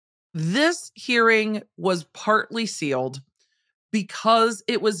This hearing was partly sealed because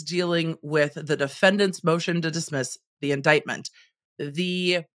it was dealing with the defendant's motion to dismiss the indictment.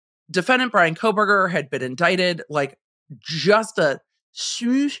 The defendant, Bryan Kohberger, had been indicted like just a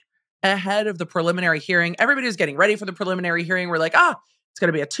swoosh ahead of the preliminary hearing. Everybody was getting ready for the preliminary hearing. We're like, it's going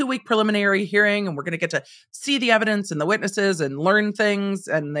to be a 2-week preliminary hearing, and we're going to get to see the evidence and the witnesses and learn things.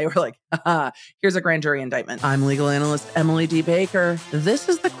 And they were like, here's a grand jury indictment. I'm legal analyst Emily D. Baker. This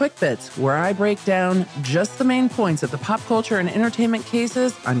is the Quick Bits, where I break down just the main points of the pop culture and entertainment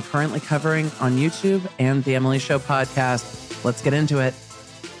cases I'm currently covering on YouTube and the Emily Show podcast. Let's get into it.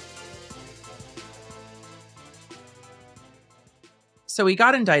 So he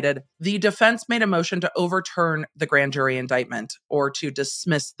got indicted. The defense made a motion to overturn the grand jury indictment or to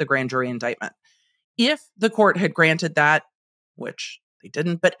dismiss the grand jury indictment. If the court had granted that, which they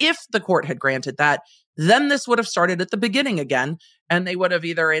didn't, but if the court had granted that, then this would have started at the beginning again, and they would have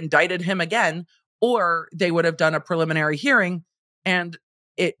either indicted him again or they would have done a preliminary hearing and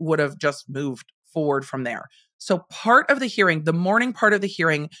it would have just moved forward from there. So part of the hearing, the morning part of the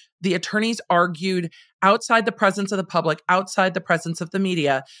hearing, the attorneys argued outside the presence of the public, outside the presence of the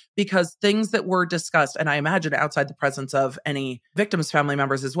media, because things that were discussed, and I imagine outside the presence of any victims' family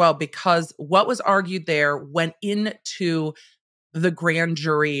members as well, because what was argued there went into the grand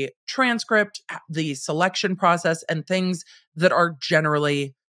jury transcript, the selection process, and things that are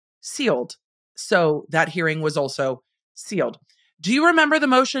generally sealed. So that hearing was also sealed. Do you remember the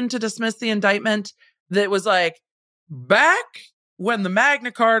motion to dismiss the indictment? That was like, back when the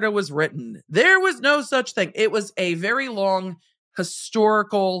Magna Carta was written, there was no such thing. It was a very long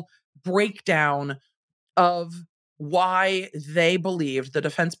historical breakdown of why they believed, the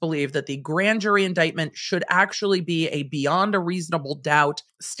defense believed, that the grand jury indictment should actually be a beyond a reasonable doubt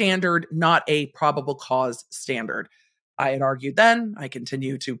standard, not a probable cause standard. I had argued then, I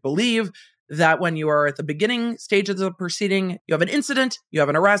continue to believe, that when you are at the beginning stages of the proceeding, you have an incident, you have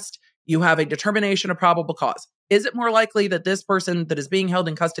an arrest, you have a determination of probable cause. Is it more likely that this person that is being held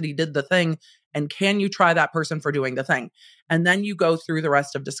in custody did the thing? And can you try that person for doing the thing? And then you go through the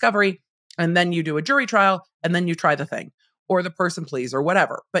rest of discovery, and then you do a jury trial, and then you try the thing, or the person pleas, or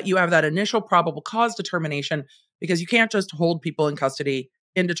whatever. But you have that initial probable cause determination because you can't just hold people in custody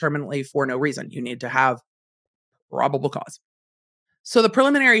indeterminately for no reason. You need to have probable cause. So the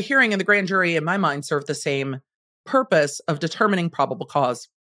preliminary hearing and the grand jury, in my mind, serve the same purpose of determining probable cause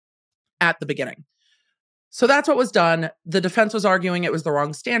at the beginning. So that's what was done. The defense was arguing it was the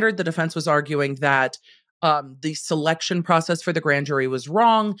wrong standard. The defense was arguing that the selection process for the grand jury was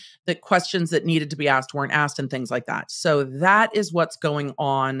wrong, that questions that needed to be asked weren't asked, and things like that. So that is what's going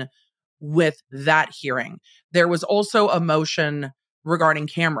on with that hearing. There was also a motion regarding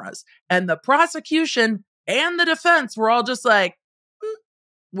cameras, and the prosecution and the defense were all just like,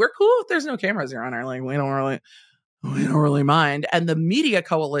 we're cool if there's no cameras, Your Honor. Like, we don't really mind. And the media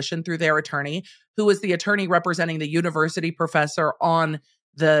coalition, through their attorney, who was the attorney representing the university professor on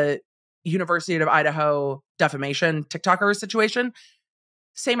the University of Idaho defamation TikToker situation,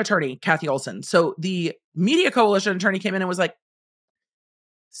 same attorney, Kathy Olson. So the media coalition attorney came in and was like,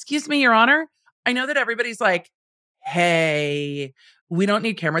 excuse me, Your Honor, I know that everybody's like, hey, we don't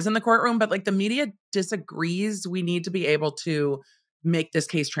need cameras in the courtroom, but like the media disagrees. We need to be able to make this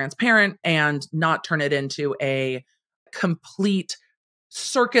case transparent and not turn it into a complete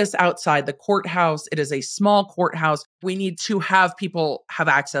circus outside the courthouse. It is a small courthouse. We need to have people have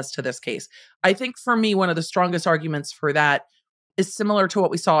access to this case. I think for me, one of the strongest arguments for that is similar to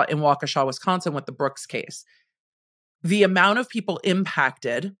what we saw in Waukesha, Wisconsin with the Brooks case. The amount of people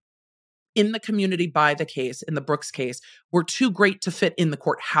impacted in the community by the case, in the Brooks case, were too great to fit in the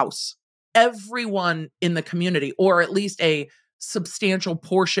courthouse. Everyone in the community, or at least a substantial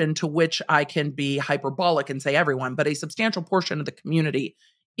portion, to which I can be hyperbolic and say everyone, but a substantial portion of the community,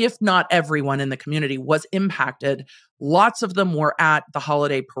 if not everyone in the community, was impacted. Lots of them were at the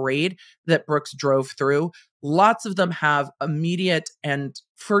holiday parade that Brooks drove through. Lots of them have immediate and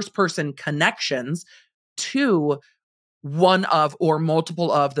first-person connections to one of or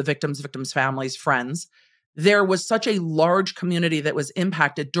multiple of the victims' families, friends. There was such a large community that was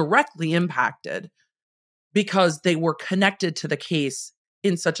impacted, directly impacted, because they were connected to the case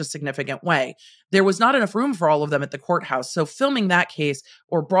in such a significant way. There was not enough room for all of them at the courthouse. So filming that case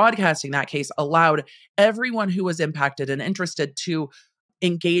or broadcasting that case allowed everyone who was impacted and interested to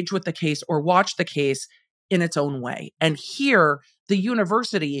engage with the case or watch the case in its own way. And here, the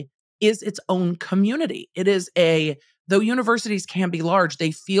university is its own community. It is though universities can be large,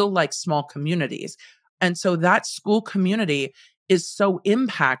 they feel like small communities. And so that school community is so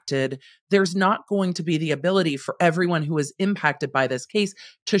impacted, there's not going to be the ability for everyone who is impacted by this case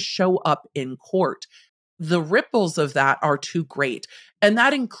to show up in court. The ripples of that are too great. And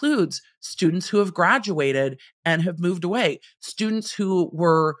that includes students who have graduated and have moved away, students who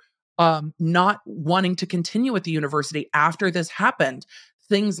were not wanting to continue at the university after this happened,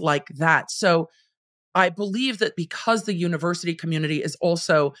 things like that. So I believe that because the university community is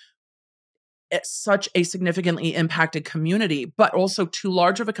also such a significantly impacted community, but also too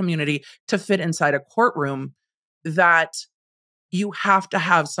large of a community to fit inside a courtroom, that you have to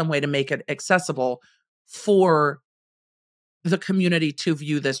have some way to make it accessible for the community to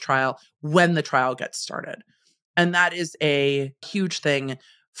view this trial when the trial gets started. And that is a huge thing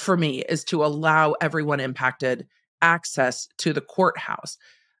for me, is to allow everyone impacted access to the courthouse.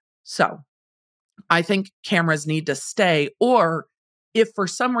 So I think cameras need to stay, or if for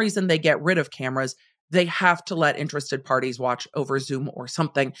some reason they get rid of cameras, they have to let interested parties watch over Zoom or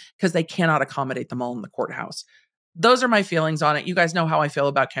something, because they cannot accommodate them all in the courthouse. Those are my feelings on it. You guys know how I feel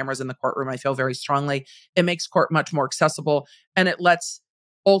about cameras in the courtroom. I feel very strongly. It makes court much more accessible, and it lets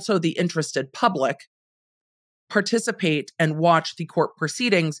also the interested public participate and watch the court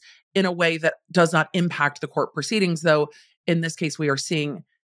proceedings in a way that does not impact the court proceedings. Though in this case, we are seeing,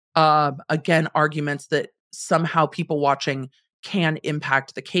 again, arguments that somehow people watching can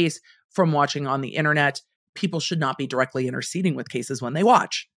impact the case from watching on the internet. People should not be directly interceding with cases when they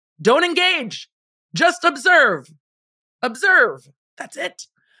watch. Don't engage. Just observe. Observe. That's it.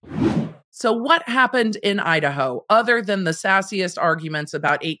 So what happened in Idaho, other than the sassiest arguments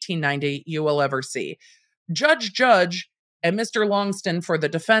about 1890 you will ever see? Judge and Mr. Longston for the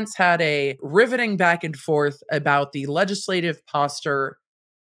defense had a riveting back and forth about the legislative posture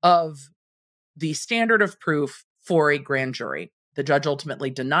of the standard of proof for a grand jury. The judge ultimately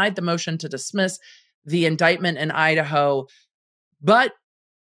denied the motion to dismiss the indictment in Idaho, but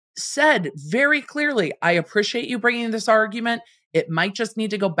said very clearly, I appreciate you bringing this argument. It might just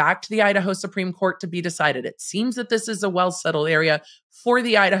need to go back to the Idaho Supreme Court to be decided. It seems that this is a well-settled area for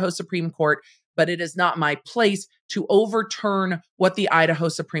the Idaho Supreme Court, but it is not my place to overturn what the Idaho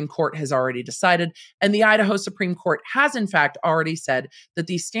Supreme Court has already decided. And the Idaho Supreme Court has, in fact, already said that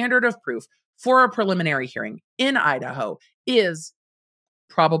the standard of proof for a preliminary hearing in Idaho is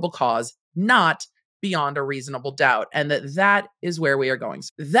probable cause, not beyond a reasonable doubt, and that is where we are going.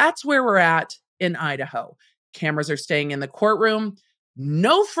 So that's where we're at in Idaho. Cameras are staying in the courtroom.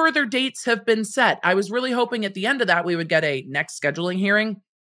 No further dates have been set. I was really hoping at the end of that we would get a next scheduling hearing.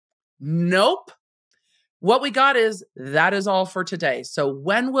 Nope. What we got is, that is all for today. So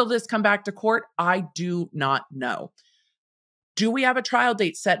when will this come back to court? I do not know. Do we have a trial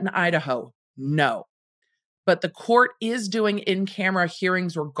date set in Idaho? No. But the court is doing in-camera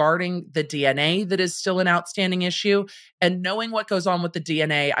hearings regarding the DNA that is still an outstanding issue. And knowing what goes on with the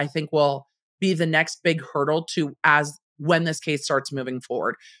DNA, I think, will be the next big hurdle to when this case starts moving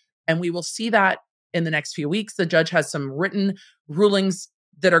forward. And we will see that in the next few weeks. The judge has some written rulings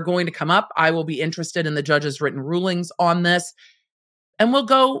that are going to come up. I will be interested in the judge's written rulings on this. And we'll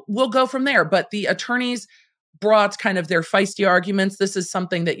go from there. But the attorneys brought kind of their feisty arguments. This is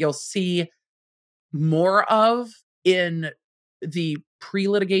something that you'll see more of in the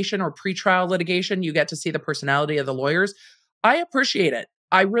pre-litigation or pre-trial litigation. You get to see the personality of the lawyers. I appreciate it.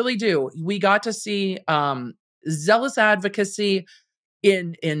 I really do. We got to see zealous advocacy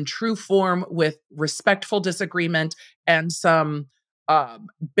in true form, with respectful disagreement and some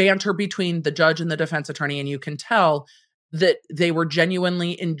banter between the judge and the defense attorney. And you can tell that they were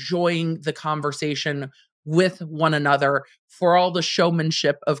genuinely enjoying the conversation with one another for all the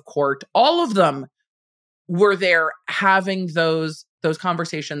showmanship of court. All of them were there having those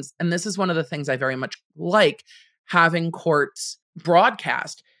conversations. And this is one of the things I very much like having courts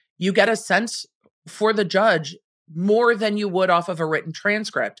broadcast. You get a sense for the judge more than you would off of a written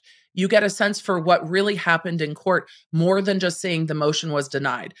transcript. You get a sense for what really happened in court more than just saying the motion was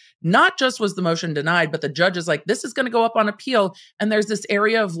denied. Not just was the motion denied, but the judge is like, this is going to go up on appeal. And there's this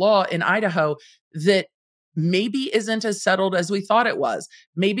area of law in Idaho that maybe isn't as settled as we thought it was.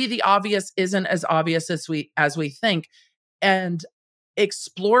 Maybe the obvious isn't as obvious as we think. And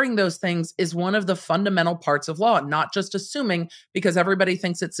exploring those things is one of the fundamental parts of law, not just assuming because everybody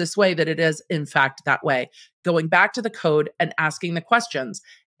thinks it's this way that it is in fact that way. Going back to the code and asking the questions.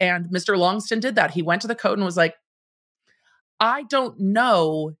 And Mr. Longston did that. He went to the code and was like, I don't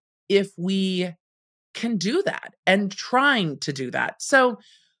know if we can do that, and trying to do that. So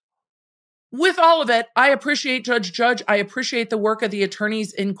with all of it, I appreciate Judge. I appreciate the work of the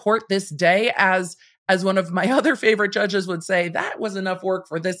attorneys in court this day. As one of my other favorite judges would say, that was enough work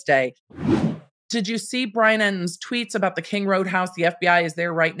for this day. Did you see Bryan Enten's tweets about the King Road house? The FBI is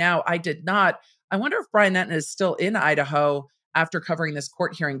there right now. I did not. I wonder if Bryan Enten is still in Idaho after covering this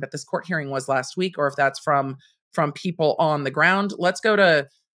court hearing, but this court hearing was last week, or if that's from people on the ground. Let's go to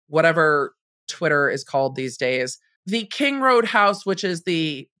whatever Twitter is called these days. The King Road house, which is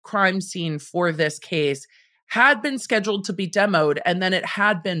the crime scene for this case, had been scheduled to be demoed, and then it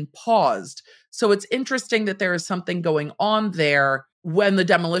had been paused. So it's interesting that there is something going on there when the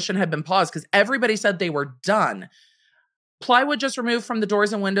demolition had been paused, because everybody said they were done. Plywood just removed from the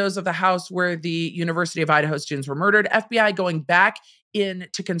doors and windows of the house where the University of Idaho students were murdered. FBI going back in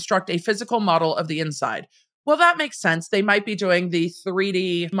to construct a physical model of the inside. Well, that makes sense. They might be doing the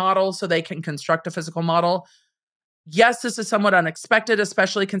 3D model so they can construct a physical model. Yes, this is somewhat unexpected,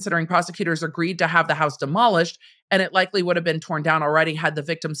 especially considering prosecutors agreed to have the house demolished, and it likely would have been torn down already had the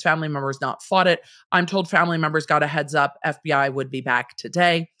victims' family members not fought it. I'm told family members got a heads up FBI would be back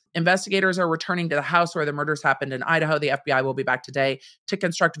today. Investigators are returning to the house where the murders happened in Idaho. The FBI will be back today to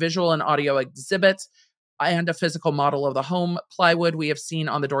construct visual and audio exhibits and a physical model of the home. Plywood we have seen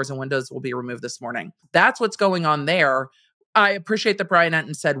on the doors and windows will be removed this morning. That's what's going on there. I appreciate that Bryan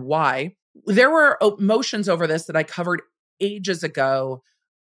Enten said why. There were motions over this that I covered ages ago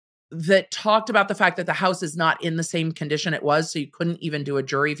that talked about the fact that the house is not in the same condition it was, so you couldn't even do a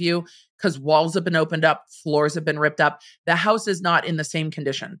jury view because walls have been opened up, floors have been ripped up. The house is not in the same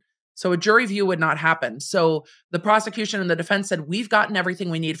condition. So a jury view would not happen. So the prosecution and the defense said, we've gotten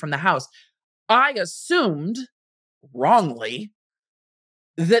everything we need from the house. I assumed, wrongly,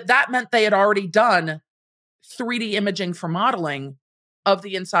 that meant they had already done 3D imaging for modeling of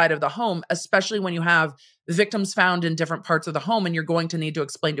the inside of the home, especially when you have victims found in different parts of the home and you're going to need to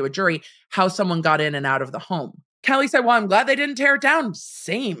explain to a jury how someone got in and out of the home. Kelly said, well, I'm glad they didn't tear it down.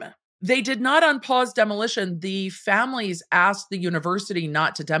 Same. They did not unpause demolition. The families asked the university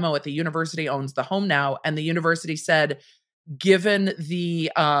not to demo it. The university owns the home now, and the university said, given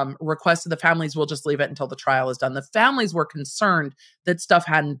the request of the families, we'll just leave it until the trial is done. The families were concerned that stuff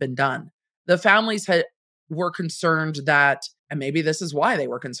hadn't been done. The families were concerned that, and maybe this is why they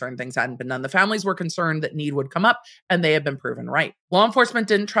were concerned things hadn't been done. The families were concerned that need would come up, and they have been proven right. Law enforcement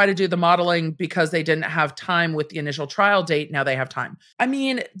didn't try to do the modeling because they didn't have time with the initial trial date. Now they have time. I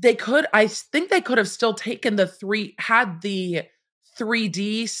mean, I think they could have still taken had the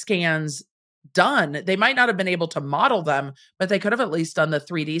 3D scans done. They might not have been able to model them, but they could have at least done the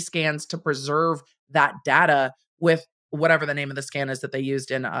 3D scans to preserve that data with whatever the name of the scan is that they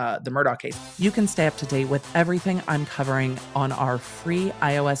used in the Murdaugh case. You can stay up to date with everything I'm covering on our free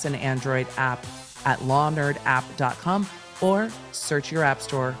iOS and Android app at lawnerdapp.com, or search your app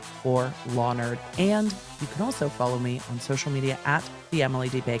store for Law Nerd. And you can also follow me on social media at the Emily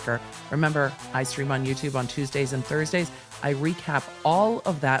D. Baker. Remember, I stream on YouTube on Tuesdays and Thursdays. I recap all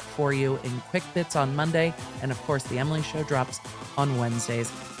of that for you in quick bits on Monday. And of course, the Emily Show drops on Wednesdays.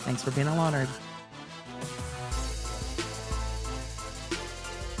 Thanks for being a Law Nerd.